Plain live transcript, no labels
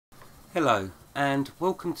Hello and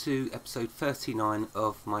welcome to episode 39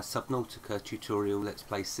 of my Subnautica tutorial Let's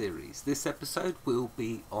Play series. This episode will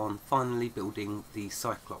be on finally building the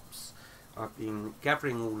Cyclops. I've been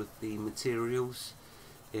gathering all of the materials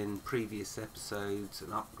in previous episodes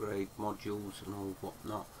and upgrade modules and all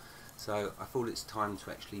whatnot, so I thought it's time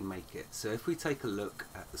to actually make it. So if we take a look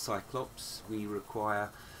at the Cyclops, we require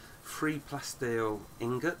 3 plasteel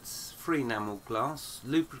ingots, 3 enamel glass,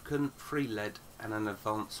 lubricant, 3 lead and an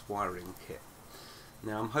advanced wiring kit.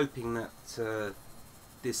 Now I'm hoping that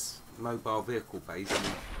this mobile vehicle base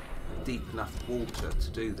is deep enough water to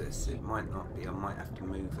do this. It might not be, I might have to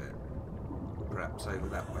move it perhaps over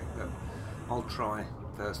that way, but I'll try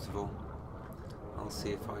first of all. I'll see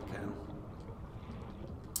if I can.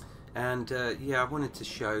 And yeah, I wanted to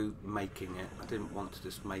show making it. I didn't want to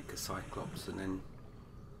just make a Cyclops and then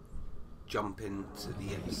jump into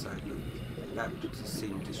the episode. That would just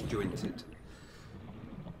seem disjointed.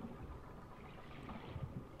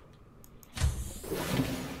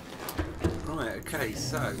 Right, okay,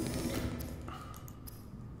 so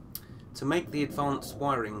to make the advanced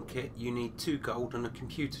wiring kit you need 2 gold and a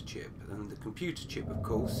computer chip, and the computer chip of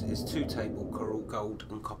course is 2 table coral, gold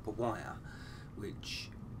and copper wire, which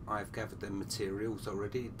I've gathered the materials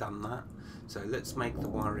already, done that. So let's make the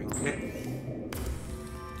wiring kit,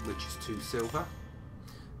 which is 2 silver.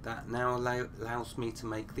 That now allows me to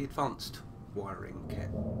make the advanced wiring kit.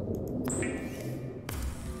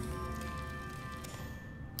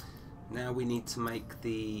 Now we need to make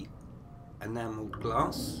the enamelled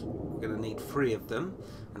glass. We're going to need 3 of them,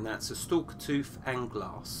 and that's a stalker tooth and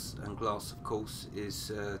glass. And glass of course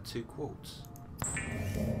is 2 quartz.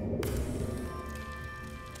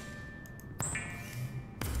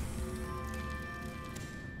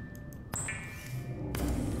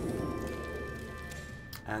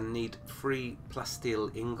 And need 3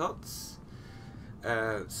 plasteel ingots.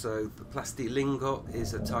 So the plasteel ingot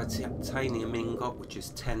is a titanium ingot, which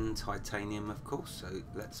is 10 titanium of course, so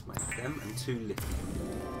let's make them, and 2 lithium.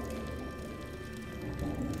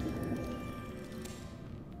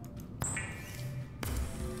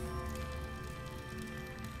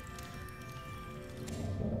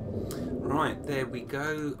 Right, there we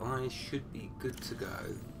go. I should be good to go.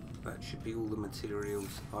 That should be all the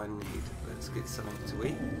materials I need. Let's get something to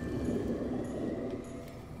eat.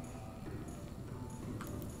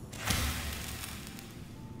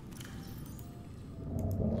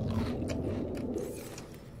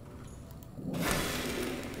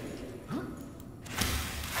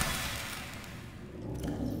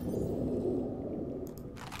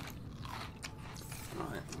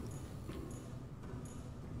 Right.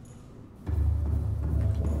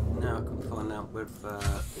 Now I can find out whether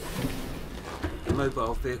the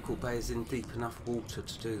mobile vehicle bay is in deep enough water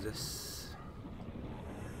to do this.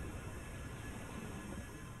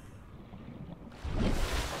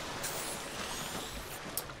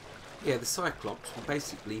 Yeah, the Cyclops will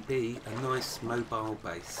basically be a nice mobile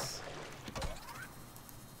base.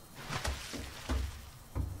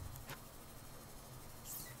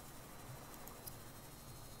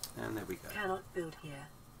 And there we go. Cannot build here.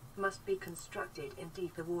 Must be constructed in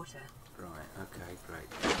deeper water. Right, okay, great.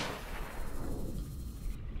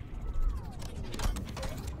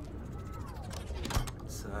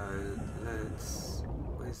 So let's,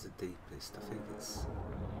 where's the deepest? I think it's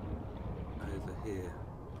over here.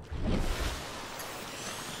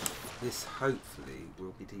 This hopefully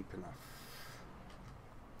will be deep enough.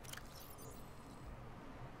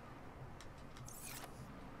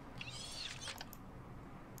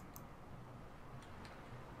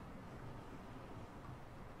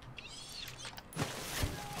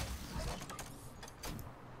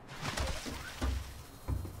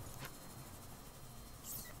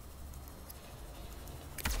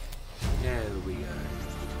 There we go.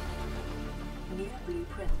 New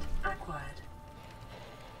blueprint acquired.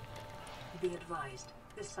 Be advised,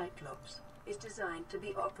 the Cyclops is designed to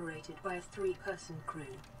be operated by a 3-person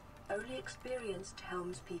crew. Only experienced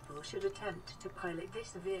helmspeople should attempt to pilot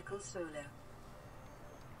this vehicle solo.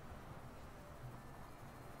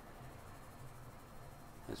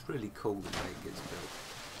 It's really cool the way it gets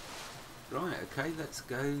built. Right, okay, let's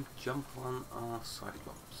go jump on our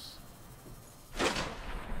Cyclops.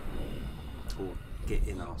 Or get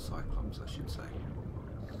in our Cyclops, I should say.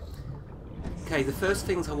 Okay, the first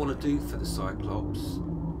things I want to do for the Cyclops.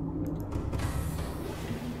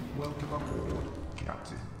 Welcome aboard,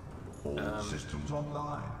 Captain. All systems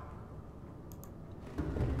online.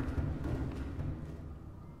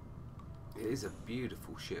 It is a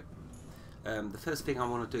beautiful ship. The first thing I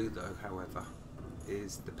want to do though, however,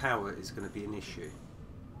 is the power is going to be an issue.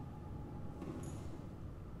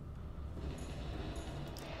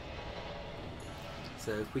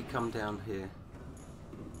 So if we come down here,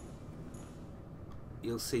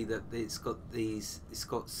 you'll see that it's got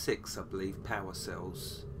 6, I believe, power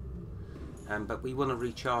cells, but we want to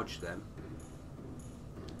recharge them.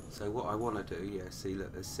 So what I want to do, yeah, see,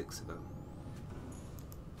 look, there's 6 of them.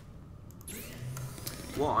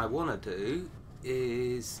 What I want to do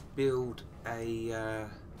is build a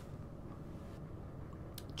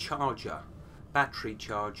charger, battery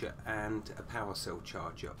charger and a power cell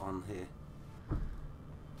charger on here.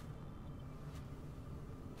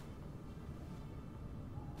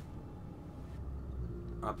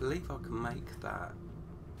 I believe I can make that.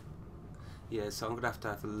 Yeah, so I'm gonna have to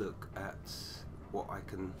have a look at what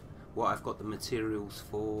I've got the materials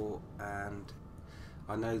for, and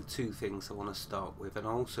I know 2 things I want to start with, and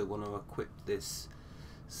I also want to equip this.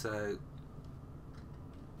 So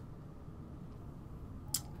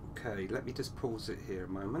okay, let me just pause it here a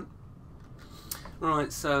moment.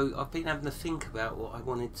 Right, so I've been having to think about what I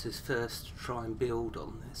wanted to first try and build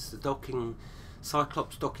on this. The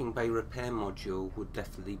Cyclops docking bay repair module would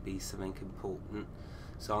definitely be something important,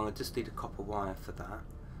 so I'm going to just need a copper wire for that.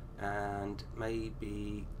 And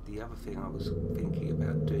maybe the other thing I was thinking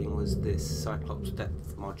about doing was this Cyclops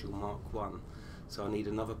depth module Mark 1. So I need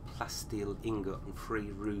another plasteel ingot and 3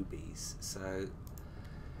 rubies. So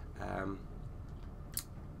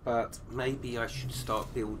but maybe I should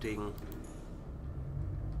start building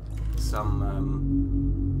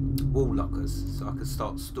some wall lockers, so I can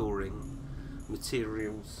start storing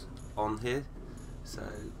materials on here. So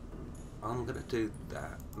I'm going to do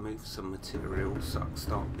that, move some materials so I can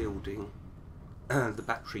start building the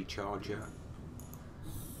battery charger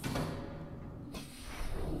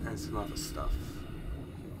and some other stuff.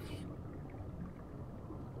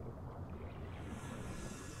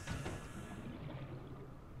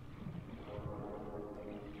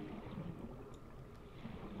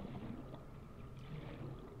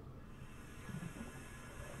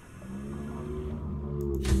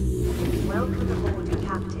 Welcome aboard,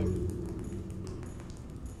 Captain.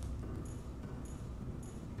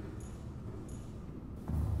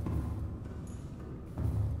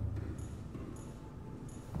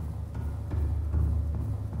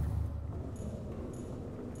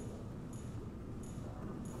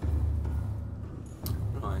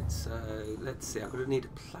 So let's see, I'm going to need a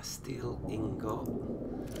plasteel ingot,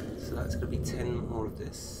 so that's going to be 10 more of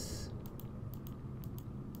this.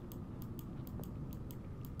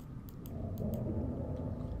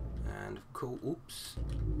 And of course, oops,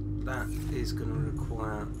 that is going to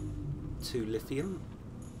require 2 lithium.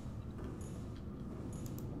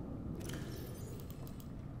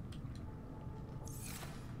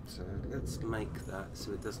 So let's make that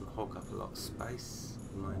so it doesn't hog up a lot of space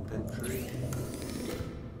in my inventory.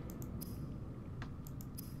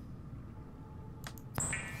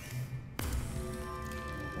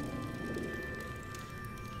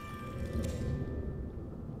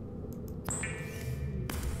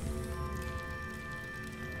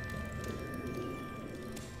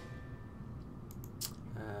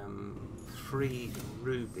 Three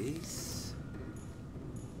rubies.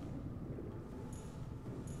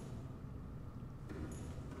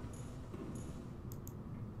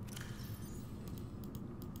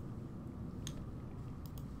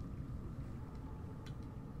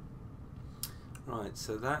 Right,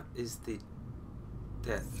 so that is the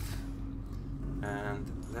depth,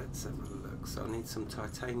 and let's have a look. So I need some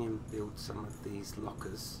titanium to build some of these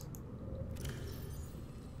lockers.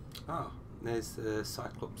 Ah, there's the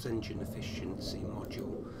Cyclops engine efficiency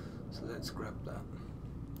module, so let's grab that.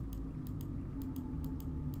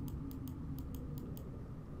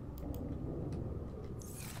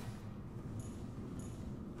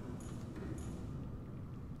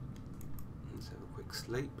 Let's have a quick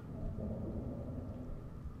sleep.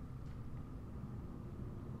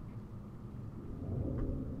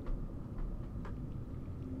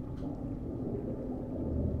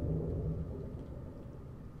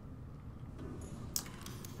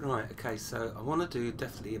 Right, okay, so I want to do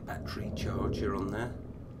definitely a battery charger on there.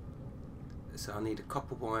 So I need a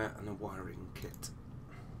copper wire and a wiring kit.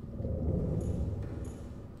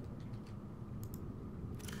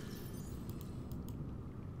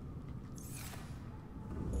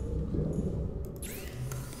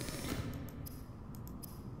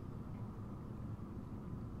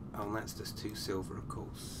 Oh, and that's just 2 silver, of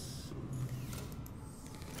course.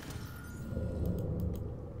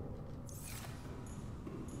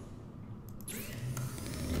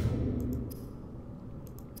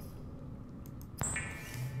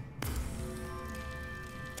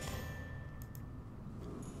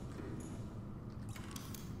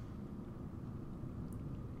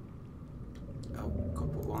 Oh,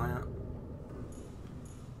 copper wire.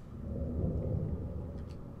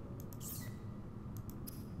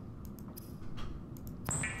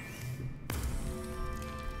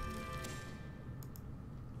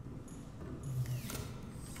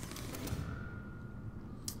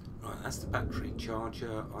 That's the battery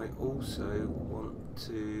charger. I also want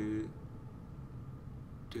to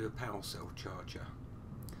do a power cell charger.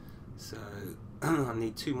 So I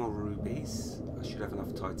need 2 more rubies. I should have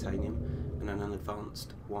enough titanium and then an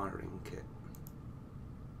advanced wiring kit.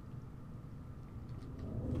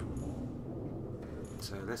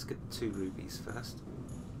 So let's get 2 rubies first.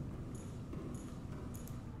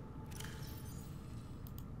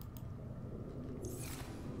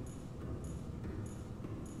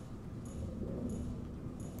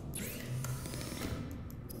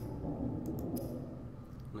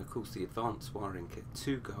 And of course the advanced wiring kit,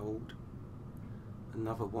 2 gold,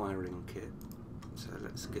 another wiring kit. So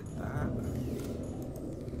let's get that.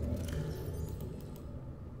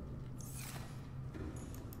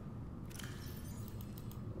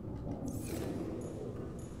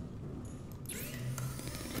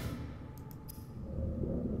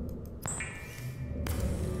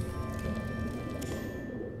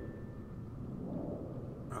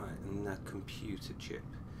 Computer chip,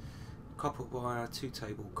 copper wire, 2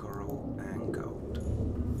 table coral and gold.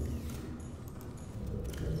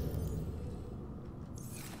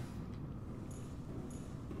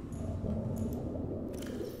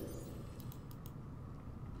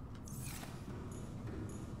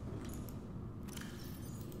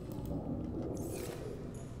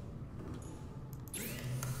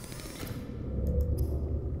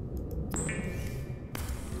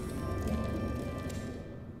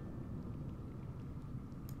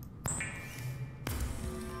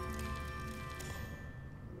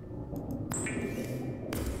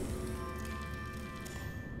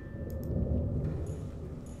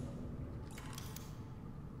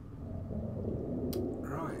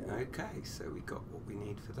 Okay, so we got what we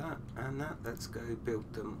need for that, and that, let's go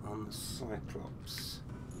build them on the Cyclops.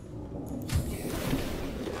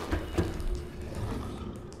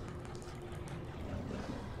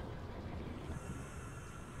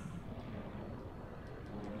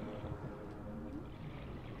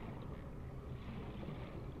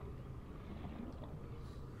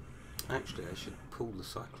 Actually, I should pull the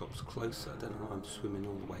Cyclops closer. I don't know why I'm swimming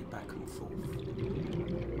all the way back and forth.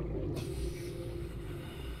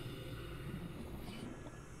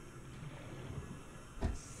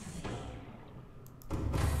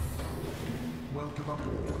 Welcome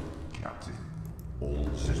aboard, Captain. All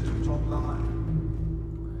systems online.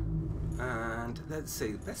 And let's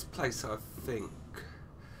see, the best place I think,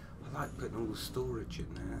 I like putting all the storage in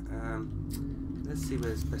there. Let's see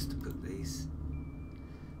where's best to put these.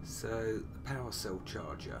 So, the power cell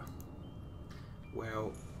charger.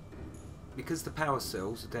 Well, because the power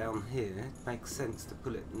cells are down here, it makes sense to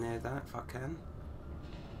put it near that if I can.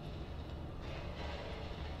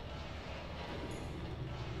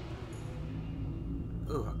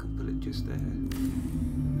 Oh, I can put it just there.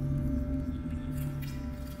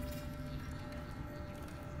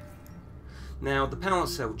 Now, the power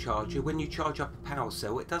cell charger, when you charge up a power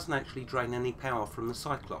cell, it doesn't actually drain any power from the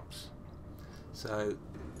Cyclops. So,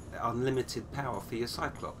 unlimited power for your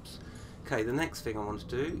Cyclops. Okay, the next thing I want to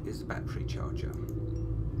do is the battery charger.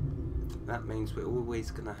 That means we're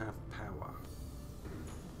always going to have power.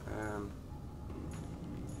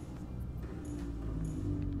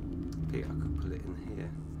 I could put it in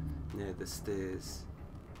here, near the stairs.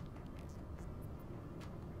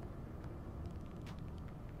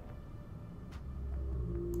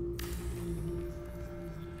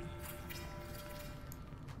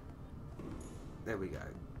 There we go.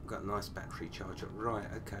 Got a nice battery charger. Right,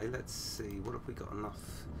 okay, let's see. What have we got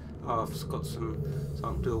enough? Oh, I've got some, so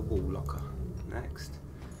I can do a wall locker next.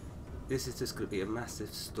 This is just going to be a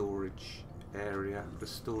massive storage area. To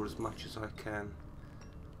store as much as I can.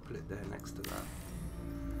 Put it there next to that.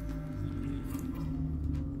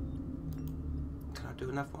 Can I do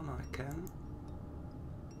another one? I can.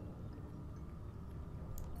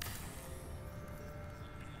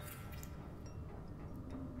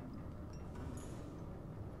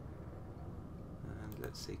 And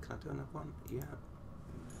let's see, can I do another one? Yeah.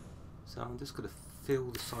 So I'm just going to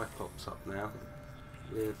fill the Cyclops up now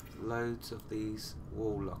with loads of these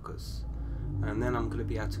wall lockers. And then I'm going to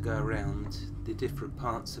be able to go around the different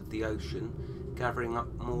parts of the ocean gathering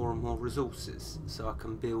up more and more resources so I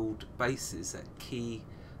can build bases at key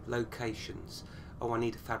locations. Oh, I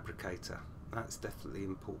need a fabricator. That's definitely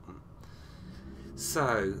important.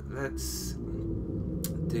 So let's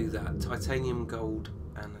do that. Titanium, gold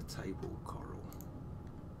and a table coral.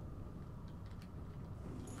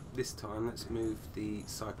 This time let's move the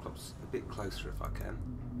Cyclops a bit closer if I can.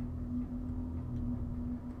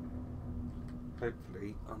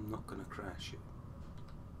 Hopefully I'm not going to crash it.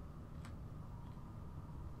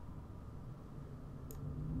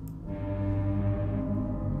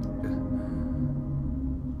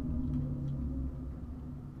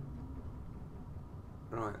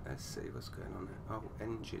 let's see what's going on here. Oh,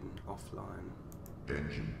 engine offline.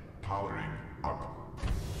 Engine powering up.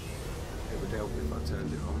 It would help if I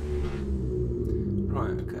turned it on.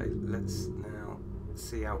 Right, okay, let's now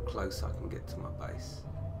see how close I can get to my base.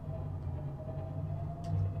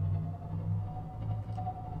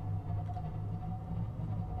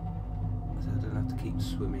 So I don't have to keep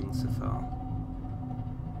swimming so far.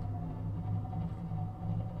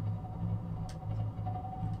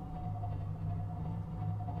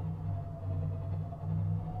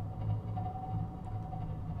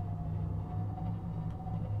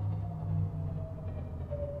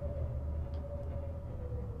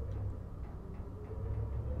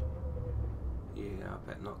 Yeah, I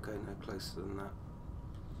better not go no closer than that.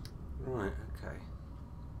 Right, okay.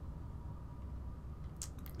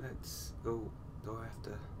 Let's... oh, do I have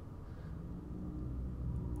to...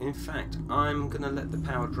 In fact, I'm going to let the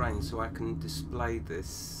power drain so I can display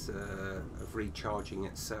this of recharging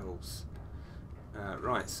its cells.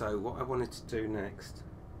 Right, so what I wanted to do next...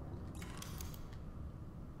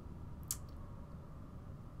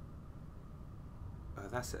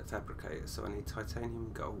 that's it, fabricator, so I need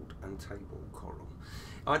titanium, gold and table coral.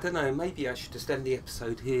 I don't know, maybe I should just end the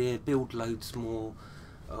episode here, build loads more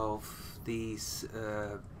of these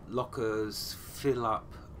lockers, fill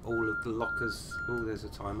up all of the lockers, oh there's a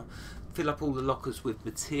timer, fill up all the lockers with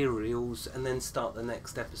materials, and then start the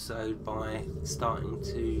next episode by starting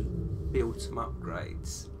to build some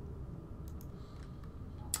upgrades.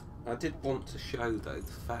 I did want to show though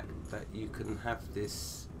the fact that you can have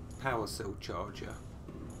this power cell charger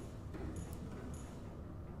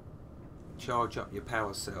charge up your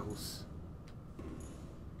power cells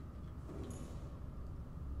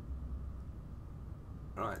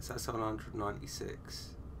right, so that's on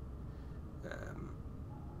 196.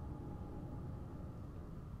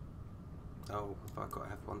 Oh, have I got to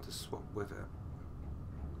have one to swap with it?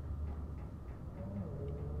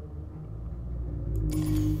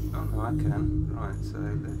 Oh no, I can. Right, so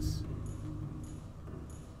let's...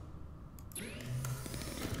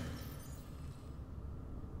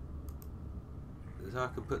 so I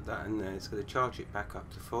can put that in there. It's going to charge it back up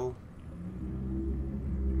to full.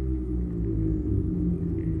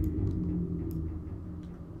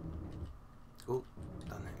 Oh,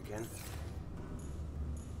 done it again.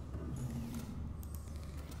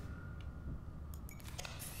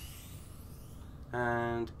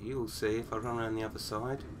 And you'll see if I run around the other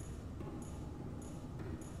side.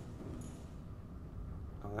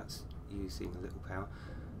 Oh, that's using a little power.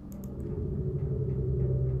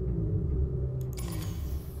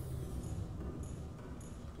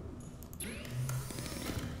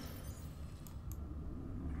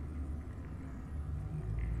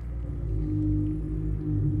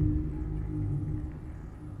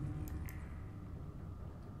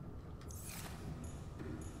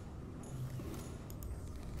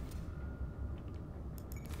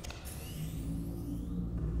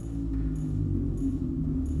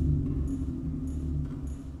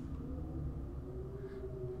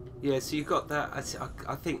 Yeah, so you got that.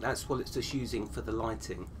 I think that's what it's just using for the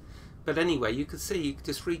lighting. But anyway, you can see you can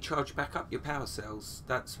just recharge back up your power cells.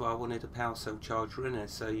 That's why I wanted a power cell charger in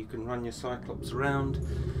it, so you can run your Cyclops around.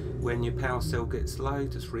 When your power cell gets low,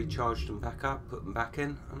 just recharge them back up, put them back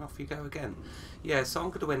in, and off you go again. Yeah, so I'm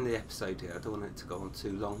going to end the episode here. I don't want it to go on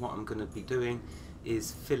too long. What I'm going to be doing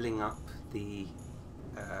is filling up the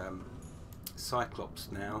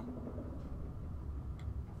Cyclops now.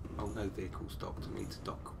 Oh, no vehicle's docked. I need to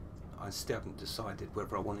dock. I still haven't decided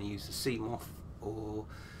whether I want to use the sea moth or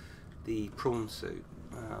the prawn suit.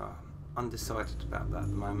 Undecided about that at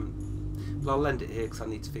the moment. But I'll end it here because I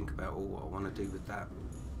need to think about what I want to do with that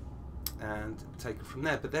and take it from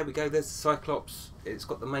there. But there we go, there's the Cyclops. It's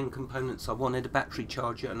got the main components I wanted, a battery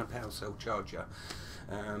charger and a power cell charger.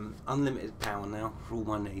 Unlimited power now for all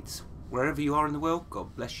my needs. Wherever you are in the world,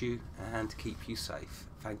 God bless you and keep you safe.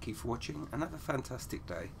 Thank you for watching and have a fantastic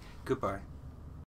day. Goodbye.